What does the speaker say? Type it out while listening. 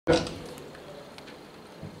But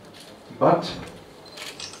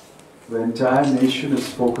the entire nation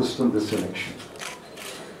is focused on this election.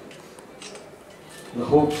 The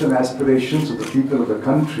hopes and aspirations of the people of the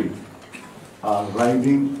country are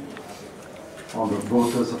riding on the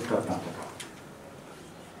voters of Karnataka.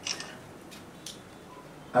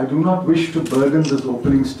 I do not wish to burden this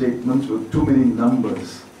opening statement with too many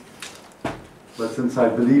numbers, but since I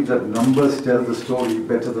believe that numbers tell the story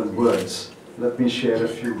better than words, let me share a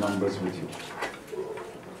few numbers with you.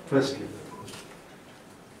 Firstly,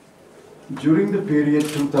 during the period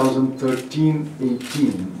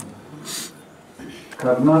 2013-18,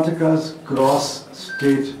 Karnataka's gross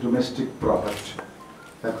state domestic product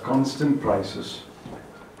at constant prices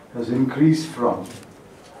has increased from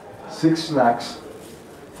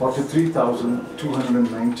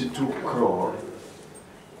 6,43,292 crore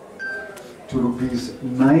to rupees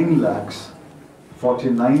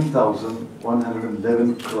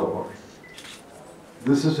 9,49,111 crore.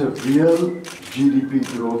 This is a real GDP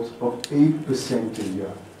growth of 8% a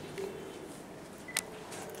year.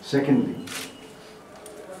 Secondly,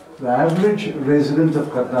 the average resident of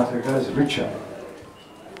Karnataka is richer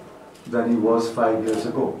than he was 5 years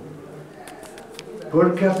ago.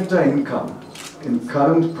 Per capita income in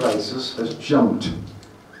current prices has jumped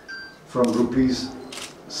from rupees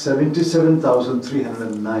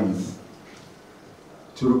 77,309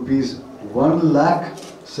 to rupees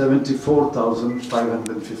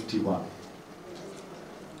 1,74,551.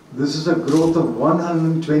 This is a growth of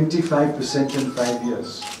 125% in 5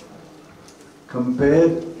 years,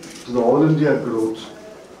 compared to the All India growth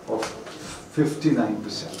of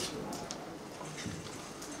 59%.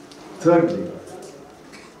 Thirdly,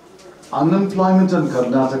 unemployment in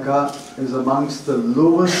Karnataka is amongst the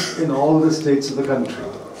lowest in all the states of the country.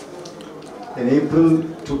 In April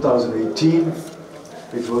 2018,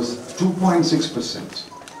 it was 2.6%.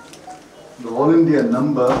 The All India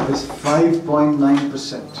number is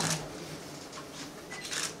 5.9%.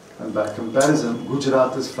 And by comparison,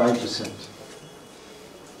 Gujarat is 5%.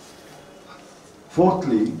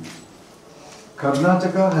 Fourthly,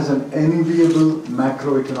 Karnataka has an enviable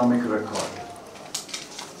macroeconomic record.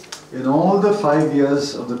 In all the 5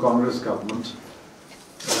 years of the Congress government,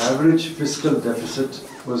 the average fiscal deficit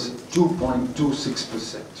was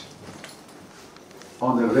 2.26%.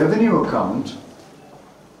 On the revenue account,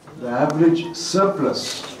 the average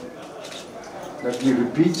surplus, let me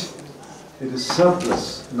repeat, it is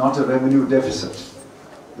surplus, not a revenue deficit.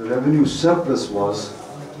 The revenue surplus was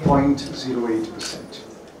 0.08%.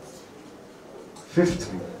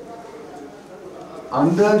 Fifthly,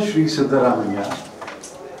 under Shri Siddaramaiah,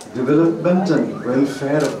 development and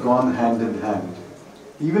welfare have gone hand in hand.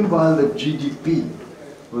 Even while the GDP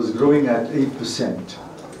was growing at 8%,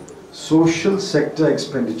 social sector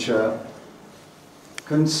expenditure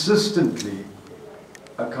consistently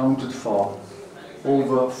accounted for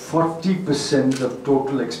over 40% of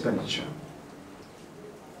total expenditure.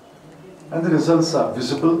 And the results are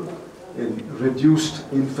visible in reduced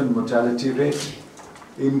infant mortality rate,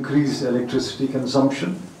 increased electricity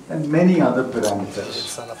consumption, and many other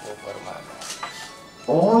parameters.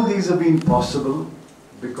 All these have been possible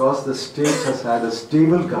because the state has had a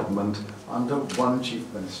stable government under one chief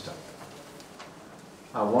minister.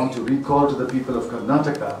 I want to recall to the people of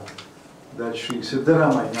Karnataka that Shri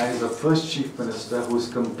Siddaramaiah is the first chief minister who has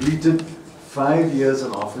completed 5 years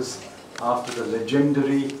in office after the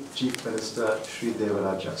legendary chief minister Shri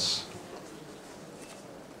Devarajas.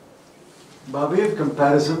 By way of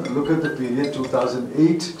comparison, look at the period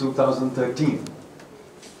 2008-2013.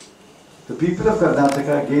 The people of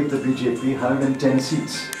Karnataka gave the BJP 110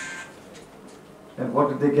 seats. And what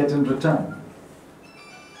did they get in return?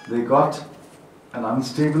 They got an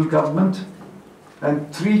unstable government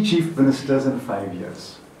and 3 chief ministers in 5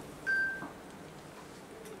 years.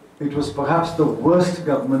 It was perhaps the worst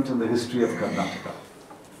government in the history of Karnataka.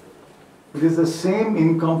 It is the same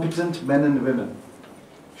incompetent men and women,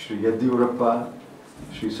 Shri Yediyurappa,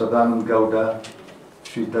 Shri Sadanand Gowda,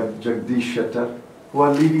 Shri Jagdish Shettar, who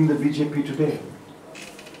are leading the BJP today.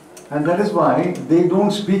 And that is why they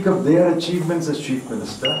don't speak of their achievements as chief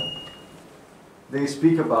minister. They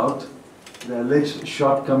speak about the alleged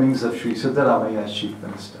shortcomings of Shri Siddaramaiah as chief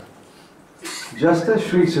minister. Just as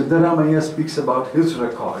Shri Siddaramaiah speaks about his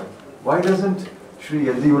record, why doesn't Shri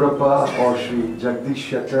Yediyurappa or Shri Jagdish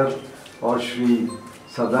Shettar or Shri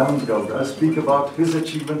Sadanand Gowda speak about his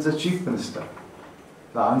achievements as chief minister?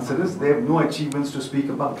 The answer is they have no achievements to speak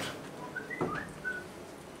about.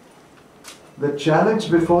 The challenge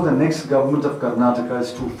before the next government of Karnataka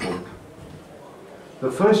is twofold.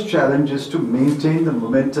 The first challenge is to maintain the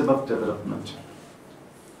momentum of development.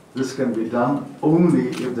 This can be done only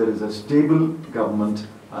if there is a stable government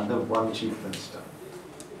under one chief minister.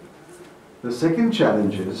 The second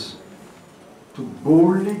challenge is to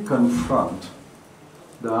boldly confront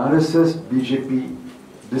the RSS-BJP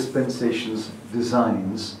dispensation's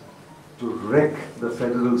designs to wreck the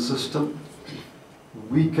federal system,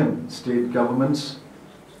 weaken state governments,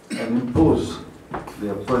 and impose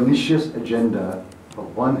their pernicious agenda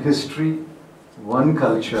of one history, one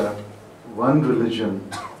culture, one religion,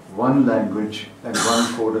 one language, and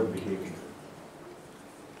one code of behavior.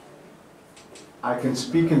 I can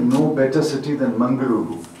speak in no better city than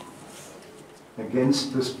Mangaluru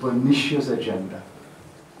against this pernicious agenda.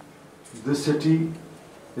 This city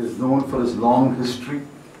is known for its long history,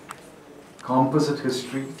 composite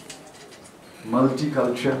history,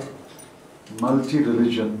 multicultural,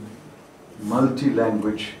 multi-religion,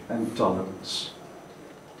 multi-language, and tolerance.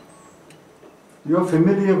 You are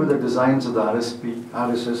familiar with the designs of the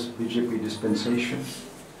RSS-BJP dispensation.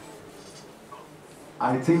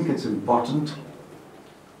 I think it's important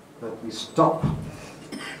that we stop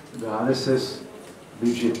the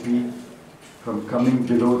RSS-BJP from coming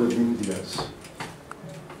below the Vindhyas.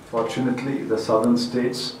 Fortunately, the southern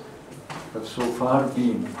states have so far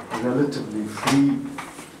been relatively free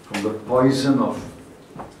from the poison of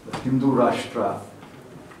the Hindu Rashtra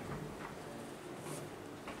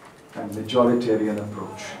and majoritarian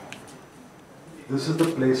approach. This is the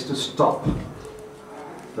place to stop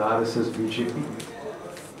the RSS-BJP.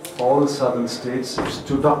 All southern states have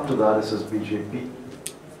stood up to the RSS-BJP.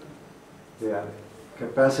 Their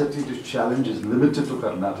capacity to challenge is limited to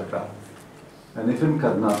Karnataka. And if in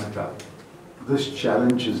Karnataka this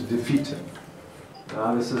challenge is defeated, the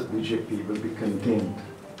RSS-BJP will be contained.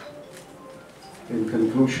 In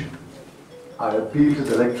conclusion, I appeal to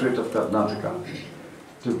the electorate of Karnataka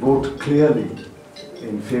to vote clearly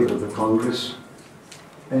in favor of the Congress,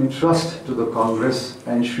 entrust to the Congress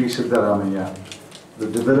and Sri Siddaramaiah the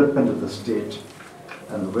development of the state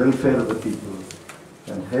and the welfare of the people,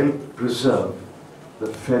 and help preserve the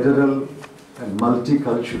federal and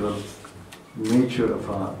multicultural nature of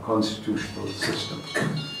our constitutional system.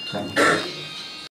 Thank you.